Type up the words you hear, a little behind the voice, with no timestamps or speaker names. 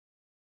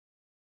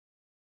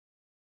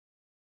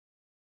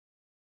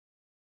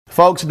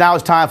Folks, now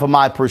it's time for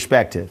my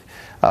perspective.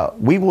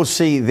 We will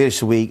see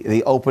this week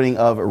the opening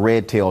of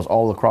Red Tails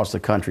all across the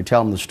country,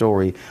 telling the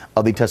story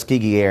of the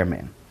Tuskegee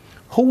Airmen.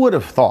 Who would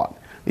have thought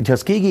the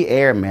Tuskegee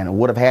Airmen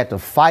would have had to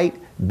fight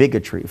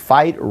bigotry,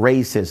 fight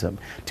racism,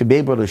 to be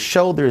able to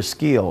show their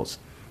skills?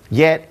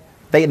 Yet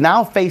they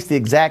now face the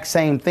exact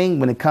same thing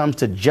when it comes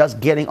to just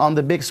getting on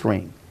the big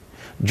screen.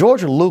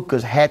 George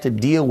Lucas had to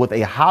deal with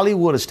a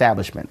Hollywood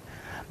establishment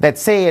that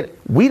said,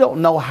 we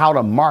don't know how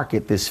to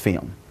market this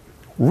film.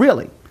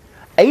 Really?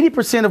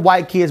 80% of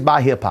white kids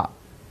buy hip hop.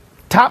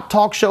 Top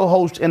talk show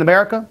host in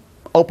America,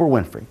 Oprah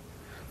Winfrey.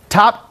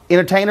 Top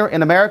entertainer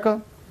in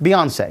America,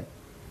 Beyoncé.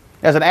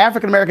 As an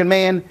African American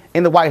man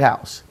in the White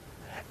House.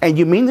 And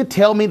you mean to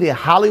tell me that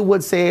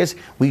Hollywood says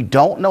we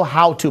don't know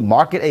how to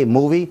market a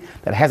movie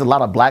that has a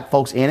lot of black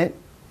folks in it?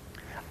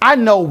 I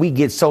know we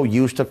get so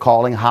used to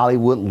calling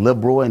Hollywood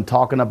liberal and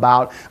talking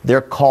about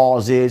their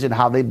causes and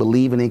how they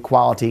believe in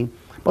equality.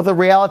 But the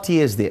reality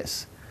is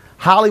this: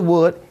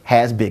 Hollywood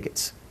has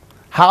bigots.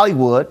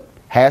 Hollywood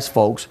has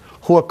folks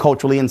who are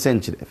culturally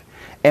insensitive.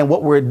 And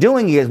what we're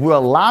doing is we're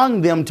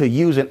allowing them to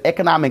use an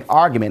economic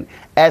argument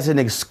as an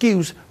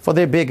excuse for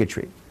their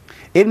bigotry.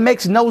 It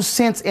makes no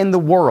sense in the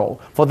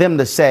world for them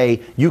to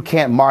say you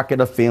can't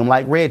market a film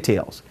like Red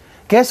Tails.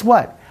 Guess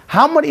what?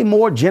 How many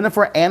more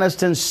Jennifer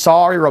Anniston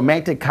sorry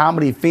romantic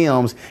comedy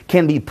films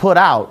can be put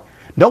out?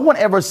 No one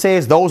ever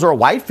says those are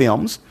white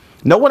films.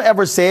 No one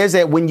ever says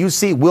that when you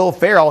see Will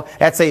Ferrell,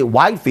 that's a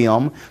white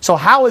film. So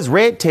how is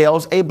Red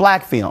Tails a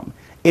black film?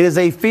 It is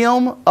a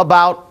film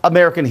about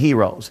American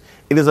heroes.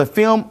 It is a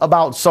film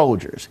about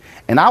soldiers.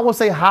 And I will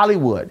say,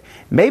 Hollywood,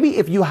 maybe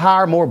if you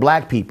hire more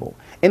black people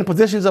in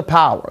positions of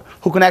power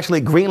who can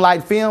actually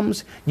greenlight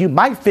films, you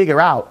might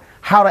figure out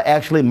how to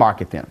actually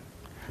market them.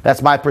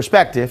 That's my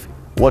perspective.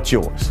 What's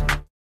yours?